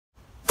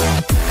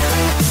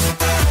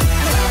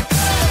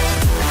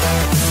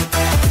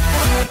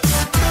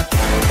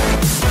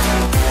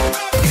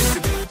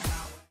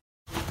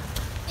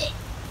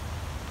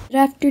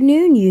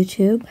afternoon,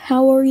 YouTube.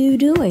 How are you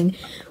doing?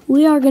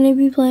 We are going to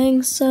be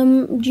playing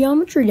some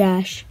Geometry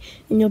Dash,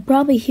 and you'll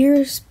probably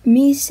hear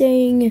me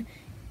saying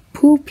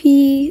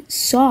poopy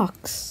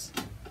socks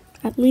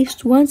at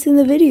least once in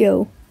the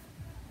video.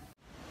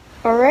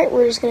 Alright,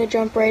 we're just going to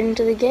jump right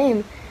into the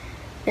game,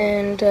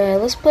 and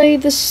let's play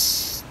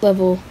this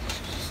level.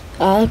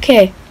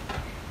 Okay.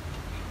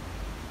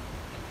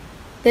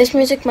 This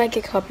music might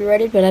get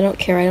copyrighted, but I don't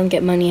care. I don't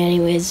get money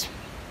anyways.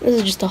 This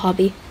is just a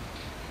hobby.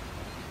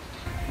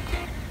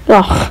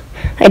 Oh,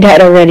 I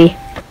died already.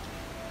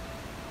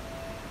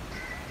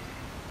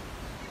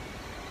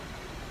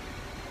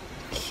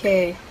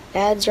 Okay,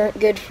 ads aren't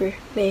good for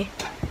me.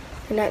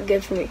 They're not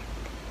good for me.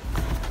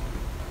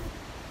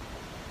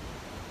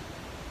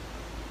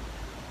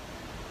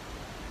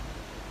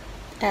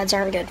 Ads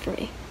aren't good for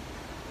me.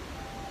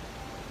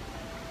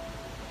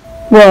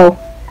 Whoa.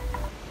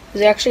 Is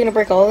it actually gonna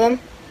break all of them?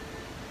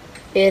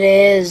 It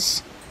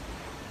is.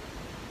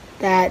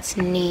 That's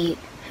neat.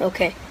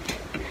 Okay.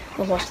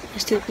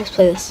 Let's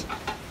play this.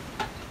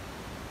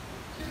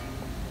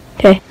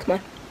 Okay, come on.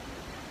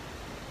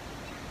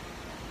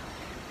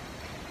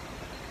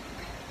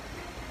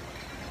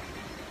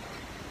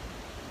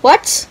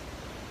 What?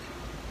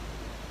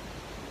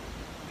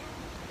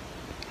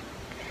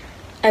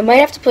 I might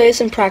have to play this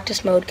in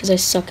practice mode because I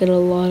suck at a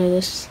lot of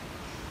this.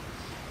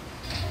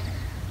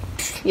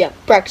 Yeah,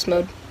 practice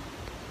mode.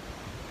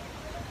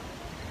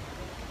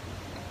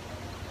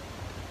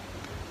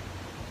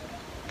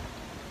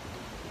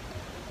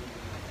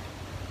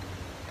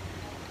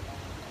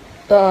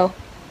 Uh-oh.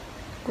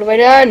 What have I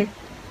done?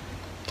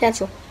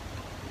 Cancel.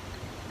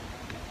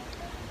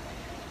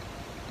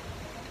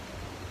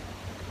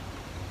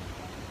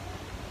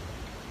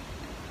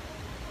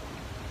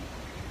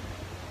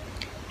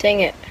 Dang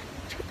it.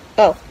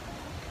 Oh.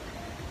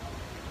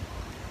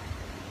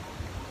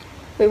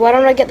 Wait, why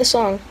don't I get the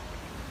song?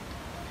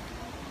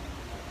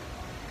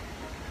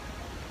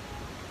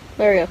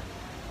 There we go.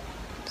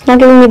 It's not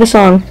giving me the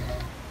song.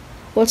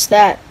 What's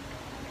that?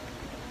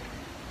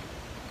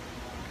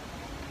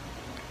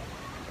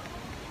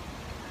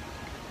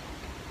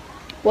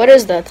 What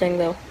is that thing,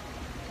 though?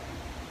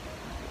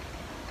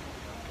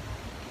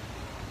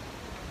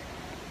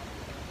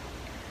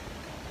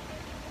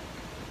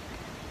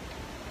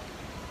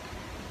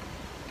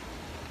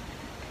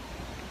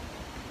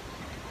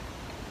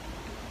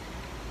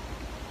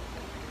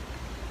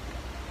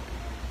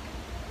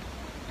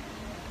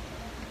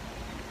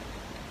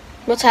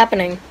 What's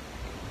happening?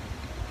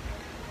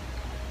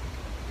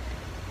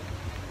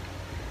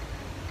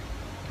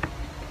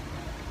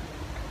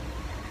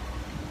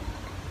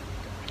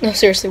 No,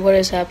 seriously, what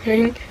is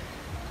happening?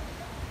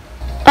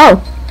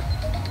 Oh!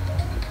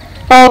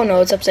 Oh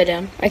no, it's upside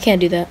down. I can't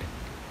do that.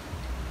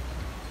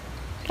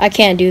 I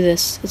can't do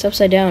this. It's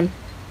upside down.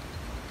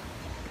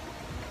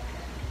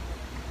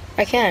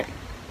 I can't.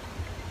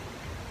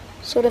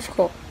 So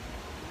difficult.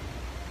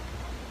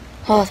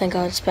 Oh, thank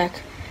God it's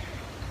back.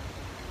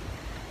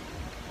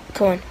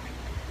 Come on.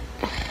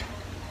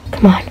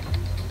 Come on.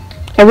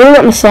 I really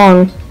want the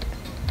song.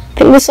 I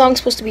think the song's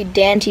supposed to be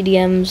Dan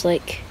TDM's,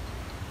 like,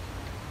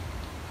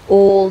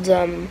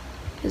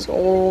 his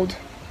old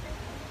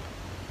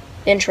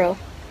intro.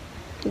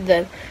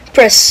 The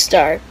press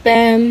start,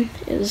 bam.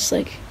 It was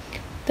like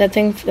that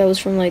thing that was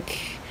from, like,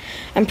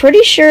 I'm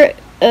pretty sure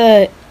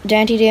Dan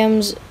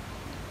TDM's.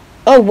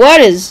 Oh, what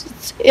is?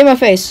 It's in my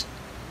face.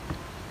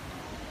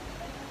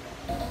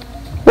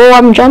 Whoa,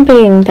 I'm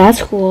jumping.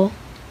 That's cool.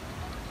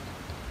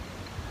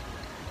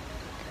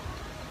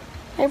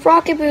 I have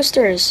rocket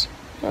boosters.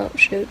 Oh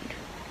shoot.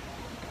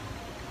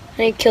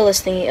 I need to kill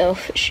this thingy. Oh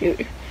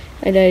shoot.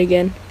 I died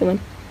again. Come on.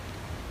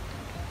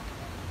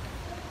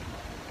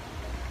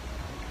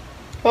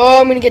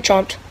 Oh, I'm gonna get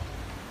chomped.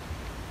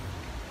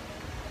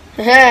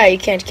 Haha, you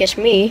can't catch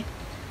me.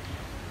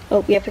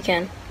 Oh, yep, I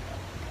can.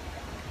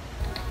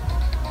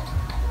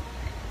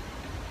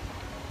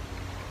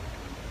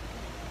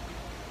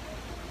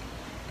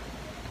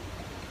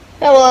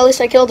 Oh, well, at least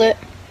I killed it.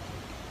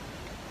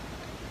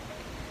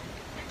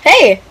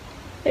 Hey!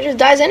 It just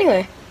dies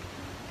anyway.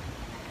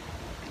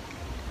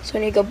 So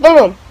I need to go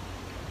boom!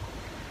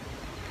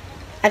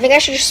 I think I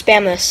should just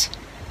spam this.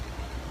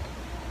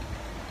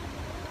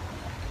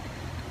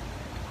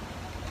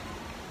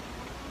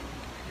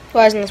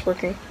 Why isn't this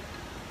working?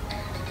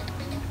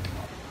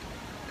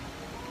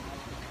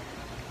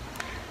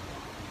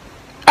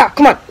 Ah,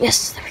 come on!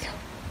 Yes, there we go.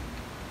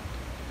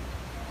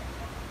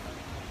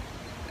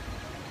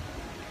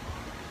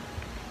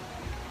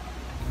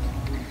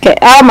 Okay,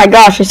 oh my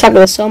gosh, I suck at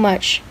this so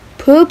much.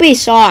 Poopy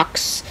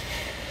socks.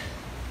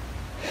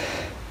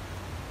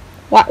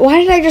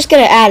 Why did I just get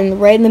an ad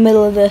right in the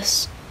middle of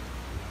this?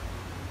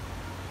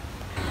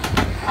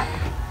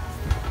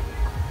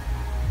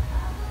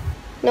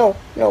 No,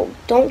 no,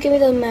 don't give me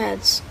the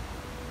ads.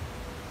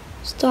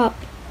 Stop.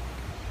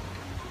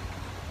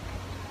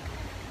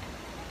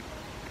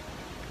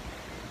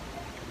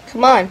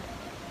 Come on.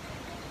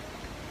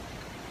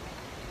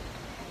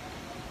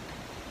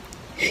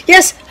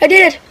 Yes, I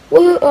did it!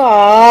 Woo.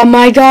 Oh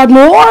my god,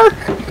 more?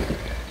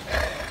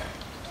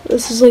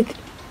 This is like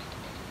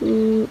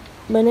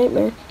my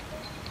nightmare.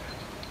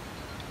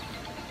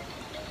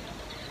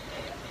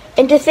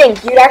 And to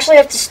think, you'd actually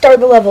have to start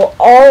the level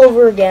all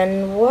over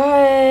again. What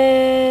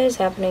is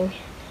happening?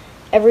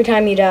 Every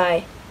time you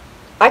die.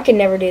 I could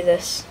never do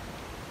this.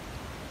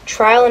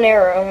 Trial and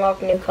error,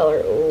 unlock new color.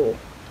 Ooh,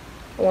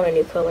 I want a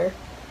new color.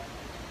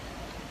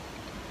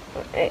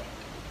 Okay.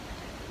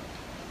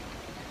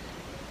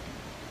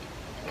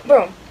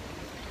 Boom.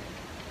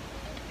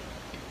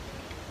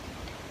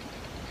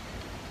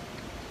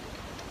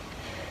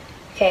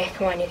 Okay,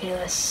 come on, you can do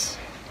this.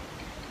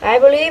 I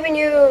believe in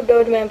you,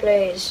 Dodeman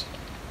Plays.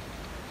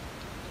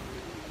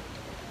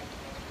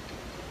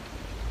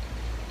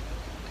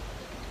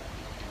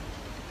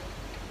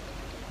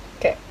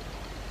 Okay,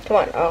 come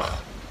on, ugh.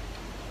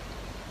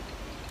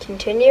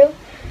 Continue.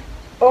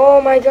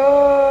 Oh my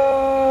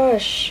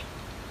gosh.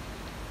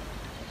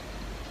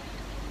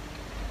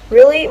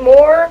 Really?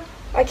 More?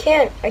 I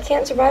can't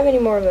survive any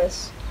more of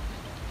this.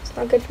 It's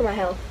not good for my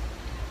health.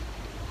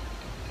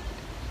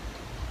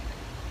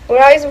 Oh,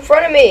 now he's in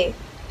front of me.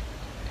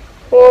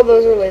 Oh,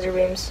 those are laser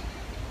beams.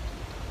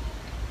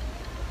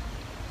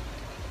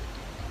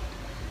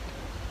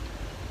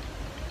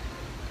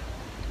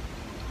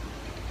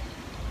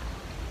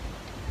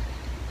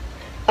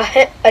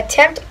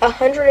 Attempt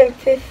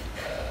 150.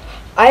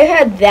 I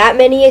had that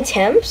many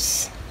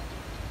attempts?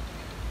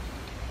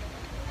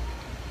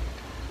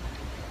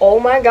 Oh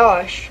my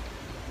gosh.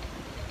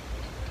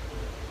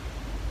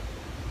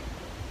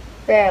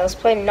 Yeah, let's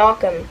play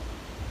knock 'em.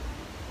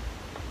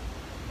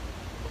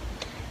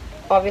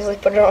 Obviously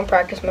put it on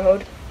practice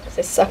mode, because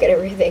I suck at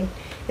everything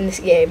in this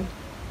game.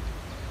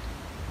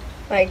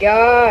 My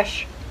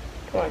gosh.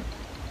 Come on.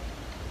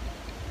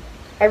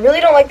 I really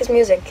don't like this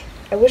music.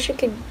 I wish it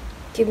could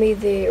give me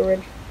the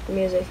original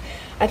music.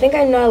 I think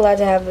I'm not allowed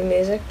to have the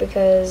music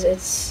because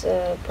it's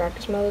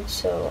practice mode,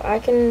 so I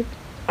can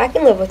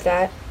live with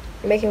that.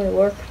 Making me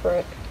work for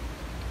it.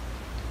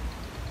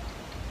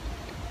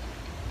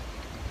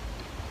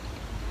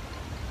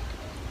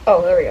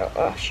 Oh, there we go.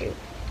 Oh, shoot.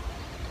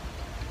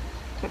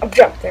 I'll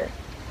jump there.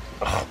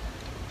 Ugh.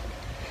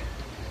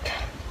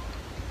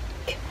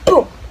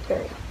 Boom! There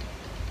we go.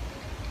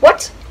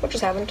 What? What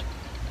just happened?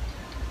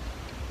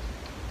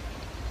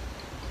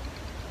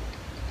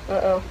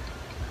 Uh-oh.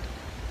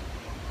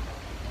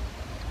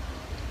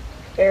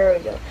 There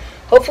we go.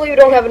 Hopefully we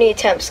don't have any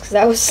attempts, because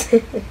that was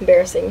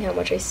embarrassing how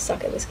much I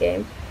suck at this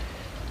game.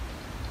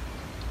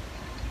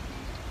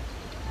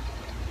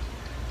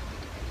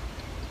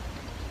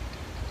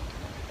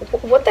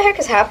 What the heck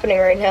is happening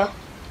right now?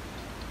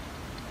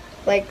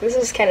 Like, this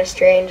is kind of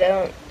strange.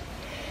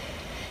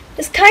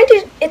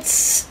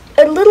 It's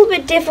a little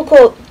bit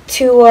difficult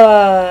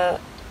to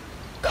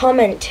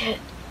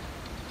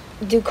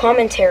do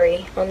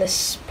commentary on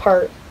this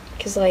part,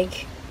 because,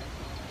 like,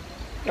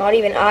 not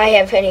even I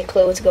have any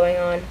clue what's going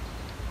on.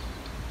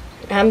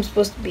 I'm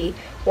supposed to be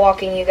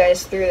walking you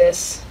guys through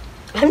this.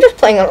 I'm just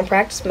playing on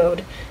practice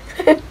mode.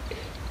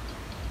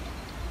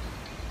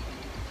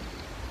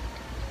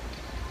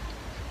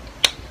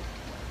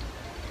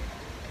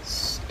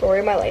 Story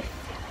of my life.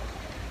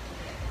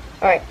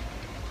 Alright.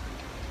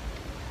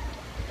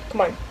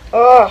 Come on.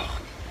 Ugh.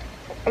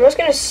 I'm just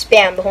gonna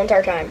spam the whole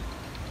entire time.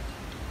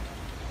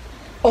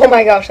 Oh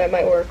my gosh, that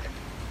might work.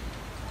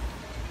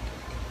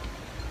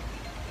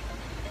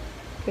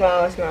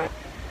 No, it's not.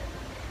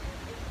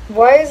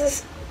 Why is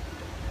this?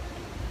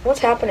 What's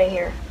happening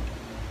here?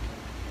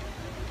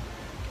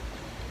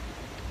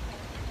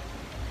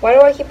 Why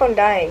do I keep on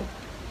dying?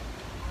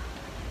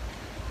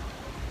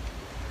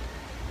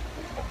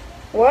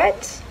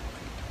 What?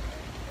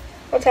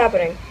 What's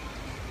happening?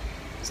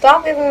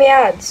 Stop giving me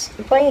ads.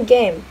 I'm playing a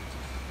game.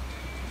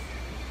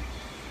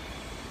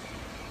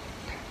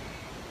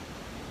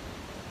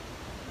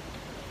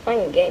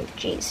 Playing a game,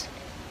 jeez.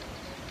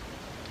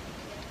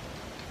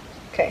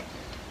 Okay.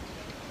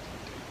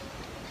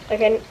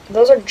 Again,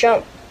 those are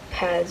jump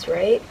pads,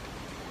 right?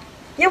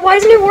 Yeah, why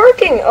isn't it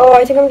working? Oh,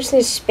 I think I'm just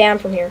gonna spam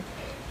from here.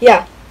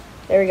 Yeah,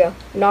 there we go.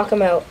 Knock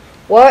him out.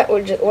 What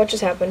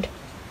just happened?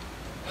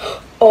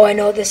 Oh, I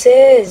know what this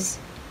is.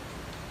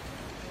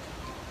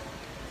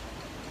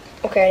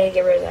 Okay, I need to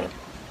get rid of that.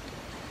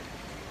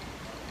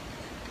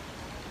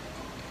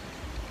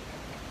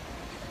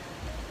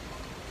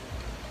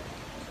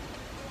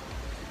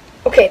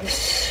 Okay,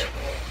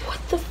 what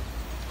the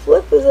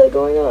flip is that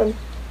going on?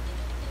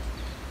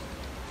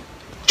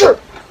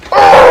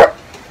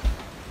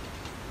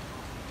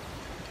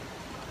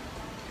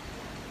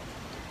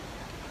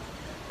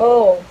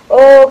 Oh,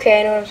 okay,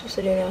 I know what I'm supposed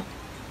to do now.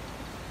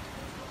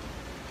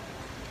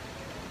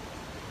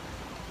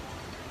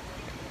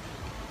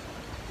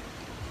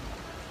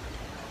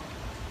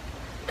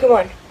 Come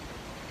on.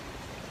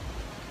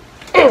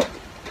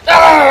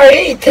 I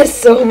hate this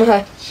so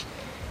much.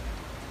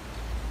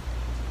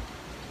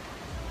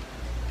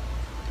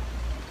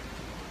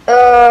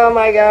 Oh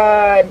my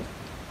god.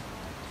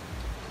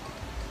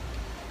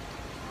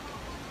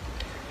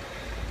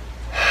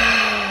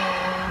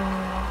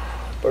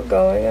 We're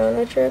going on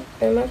a trip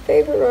in my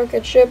favorite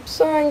rocket ship,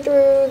 soaring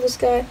through the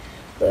sky.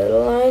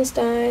 Little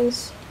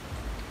Einsteins.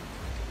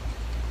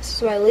 This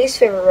is my least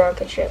favorite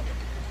rocket ship.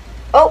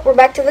 Oh, we're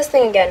back to this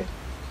thing again.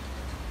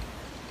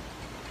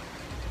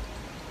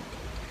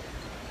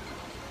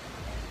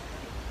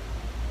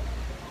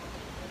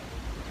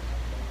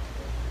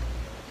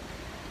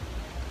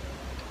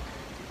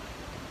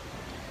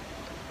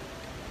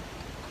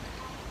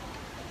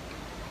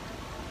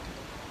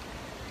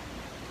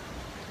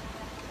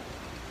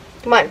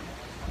 Come on.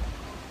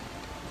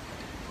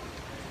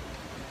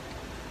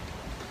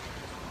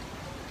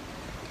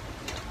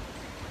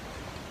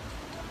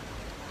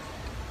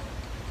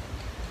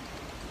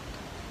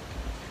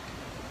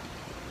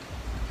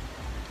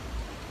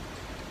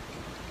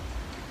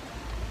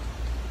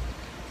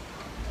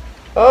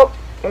 Oh,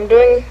 I'm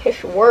doing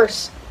it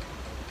worse.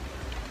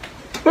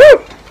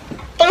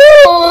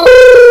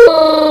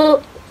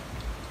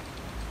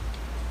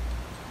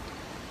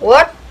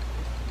 What?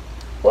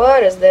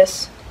 What is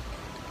this?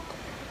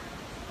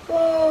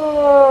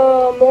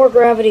 Oh, more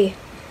gravity.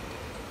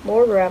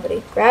 More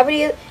gravity.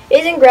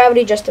 Isn't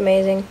gravity just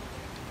amazing?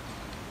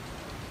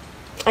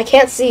 I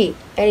can't see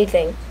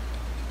anything.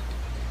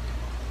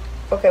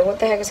 Okay, what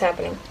the heck is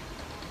happening?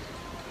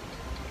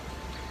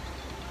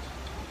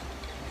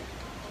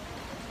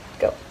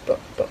 Go, boom,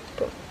 boom,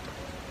 boom.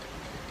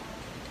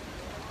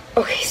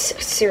 Okay,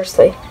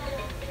 seriously.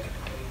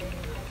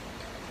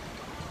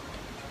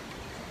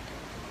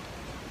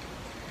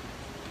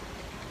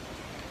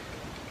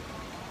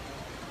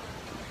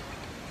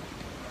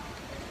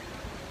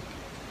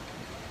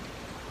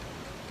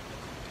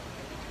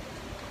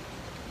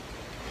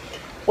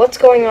 What's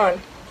going on?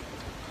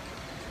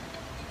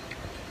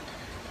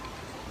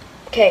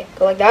 Okay,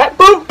 go like that.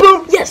 Boom,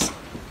 boom, yes!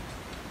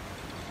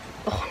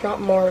 Oh, not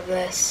more of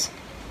this.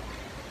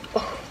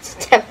 Oh, it's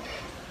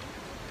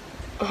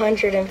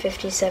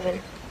 157.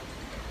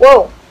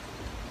 Whoa!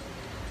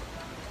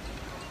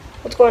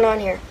 What's going on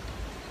here?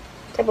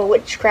 What type of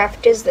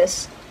witchcraft is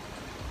this?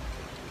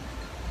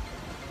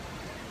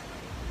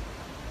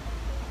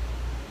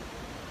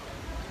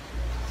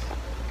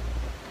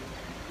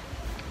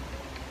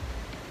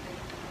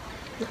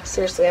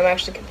 Seriously, I'm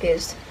actually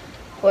confused.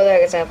 What the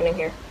heck is happening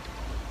here?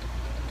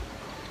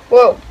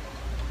 Whoa!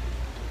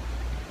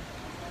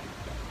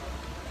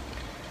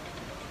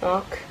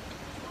 Knock.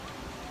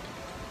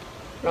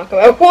 Knock him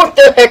out. What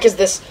the heck is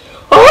this?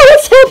 Oh,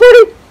 it's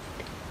teleporting!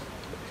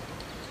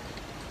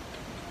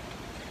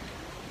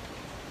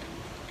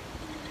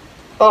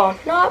 Oh,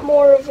 not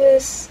more of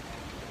this.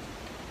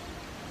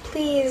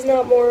 Please,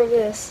 not more of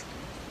this.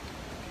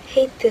 I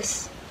hate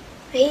this.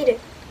 I hate it.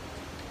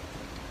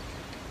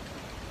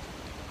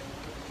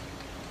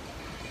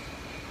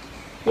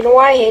 You know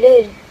why I hate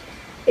it?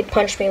 It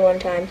punched me one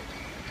time.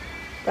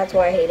 That's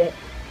why I hate it.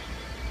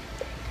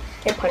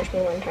 It punched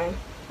me one time.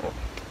 So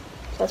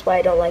that's why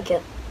I don't like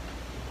it.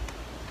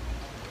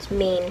 It's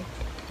mean.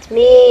 It's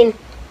mean.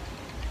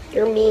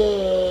 You're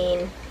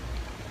mean.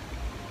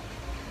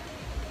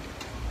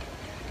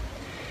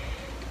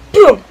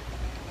 Boom!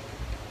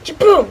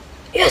 Cha-boom!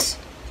 Yes!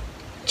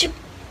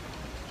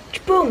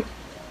 Cha-boom!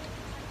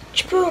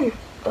 Cha-boom!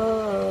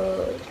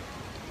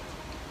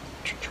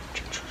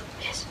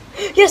 Yes.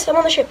 Yes, I'm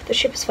on the ship. The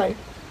ship is fun.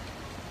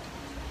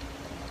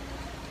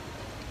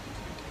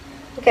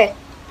 Okay.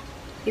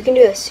 You can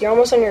do this. You're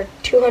almost on your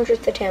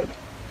 200th attempt.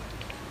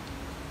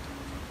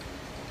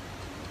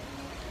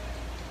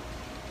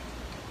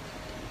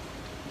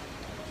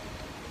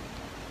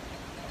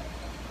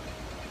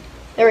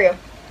 There we go.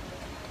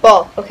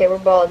 Ball. Okay, we're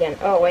ball again.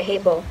 Oh, I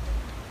hate ball.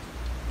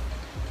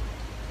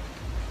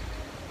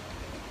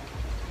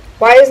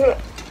 Why isn't it...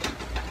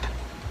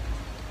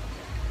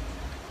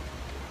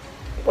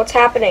 What's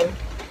happening?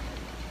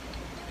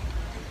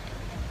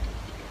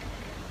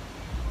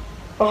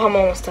 Oh, I'm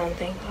almost done,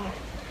 thank God.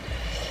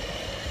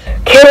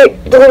 Okay,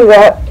 doing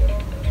that.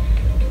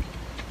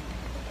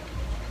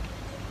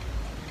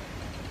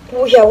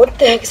 Oh yeah, what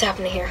the heck is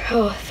happening here?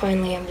 Oh,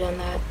 finally I'm done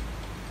that.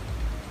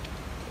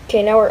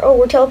 Okay, now we're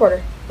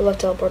teleporter. I love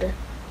teleporter.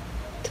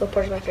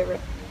 Teleporter's my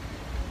favorite.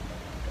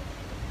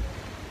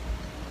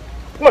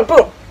 Come on,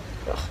 boom!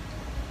 Ugh.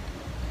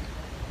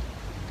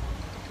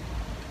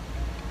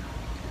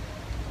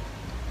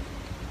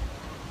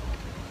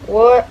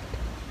 What?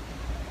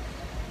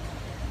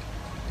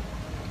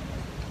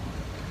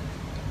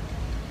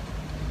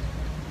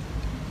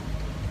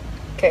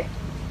 Okay.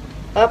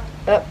 Up,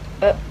 up,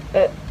 up,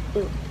 up,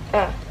 ooh,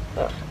 ah,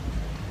 ugh.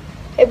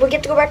 Hey, we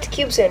get to go back to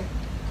cube soon.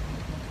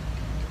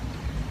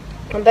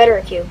 I'm better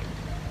at cube.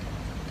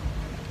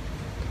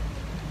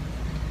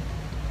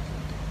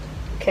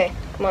 Okay,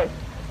 come on.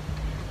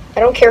 I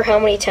don't care how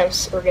many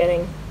attempts we're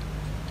getting.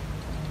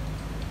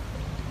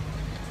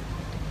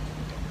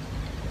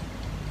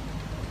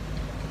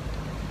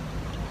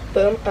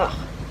 Boom. Ugh.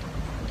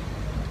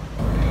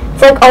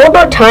 It's like all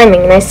about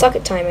timing, and I suck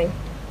at timing.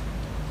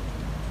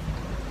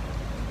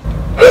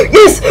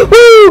 Yes!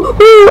 Woo!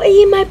 Woo! I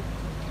eat my...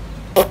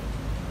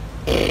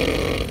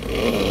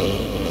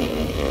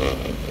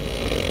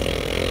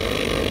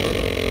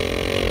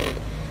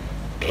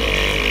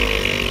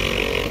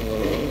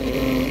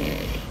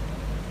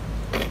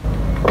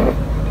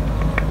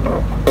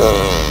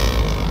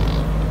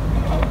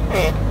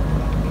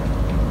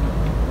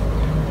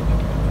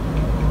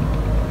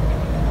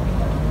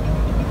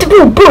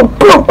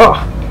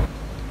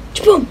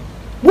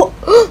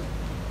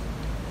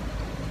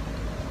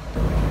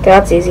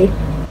 That's easy.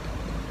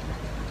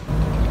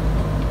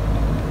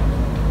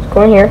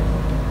 Go in here.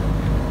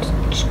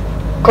 Just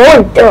go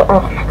in there.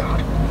 Oh my god.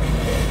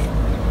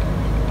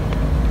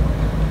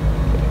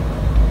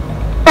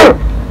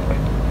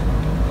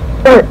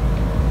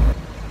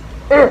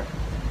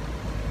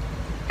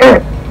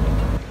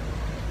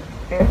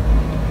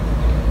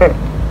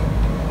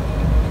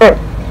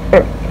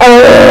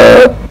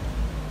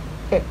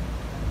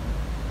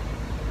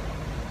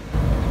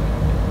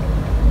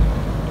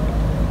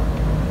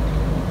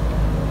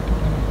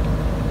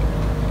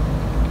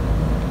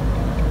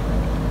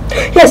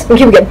 Yes, I'm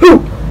keeping it.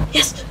 Woo!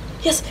 Yes,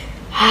 yes.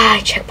 Ah, I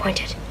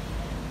checkpointed.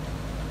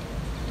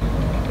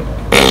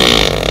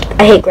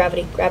 I hate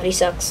gravity. Gravity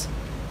sucks.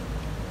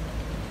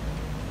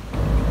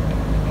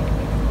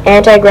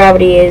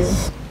 Anti-gravity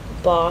is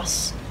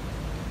boss.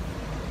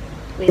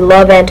 We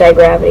love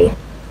anti-gravity.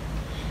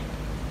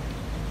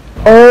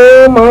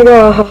 Oh my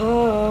god.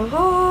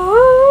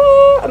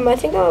 I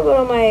think I'll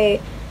go to my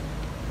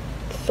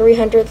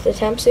 300th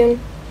attempt soon.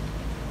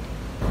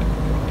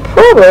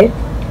 Probably.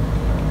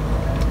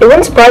 It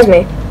wouldn't surprise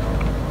me.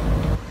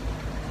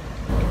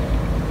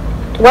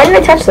 Why did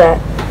I touch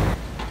that?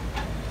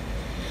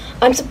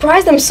 I'm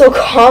surprised I'm so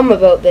calm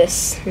about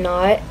this.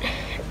 Not.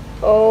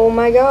 Oh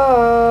my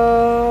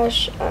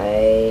gosh.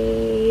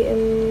 I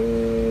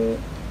am...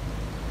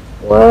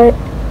 What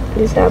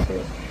is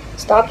happening?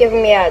 Stop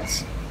giving me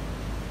ads.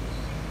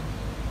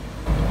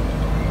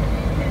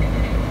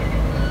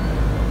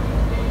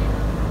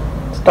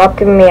 Stop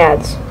giving me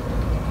ads.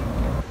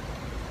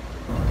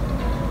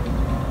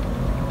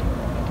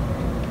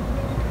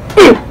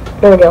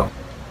 There we go.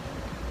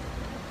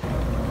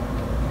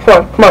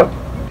 Come on, come on.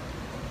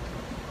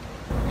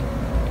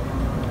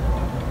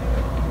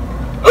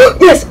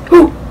 Yes!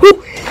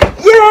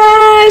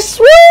 Yes!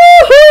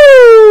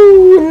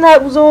 Woohoo! And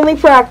that was only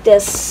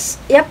practice.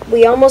 Yep,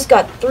 we almost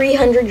got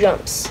 300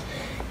 jumps.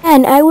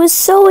 And I was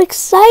so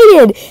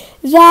excited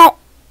that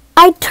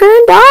I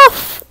turned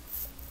off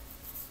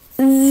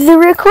the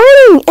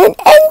recording and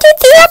ended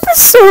the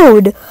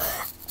episode.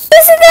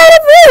 Isn't that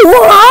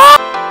amazing?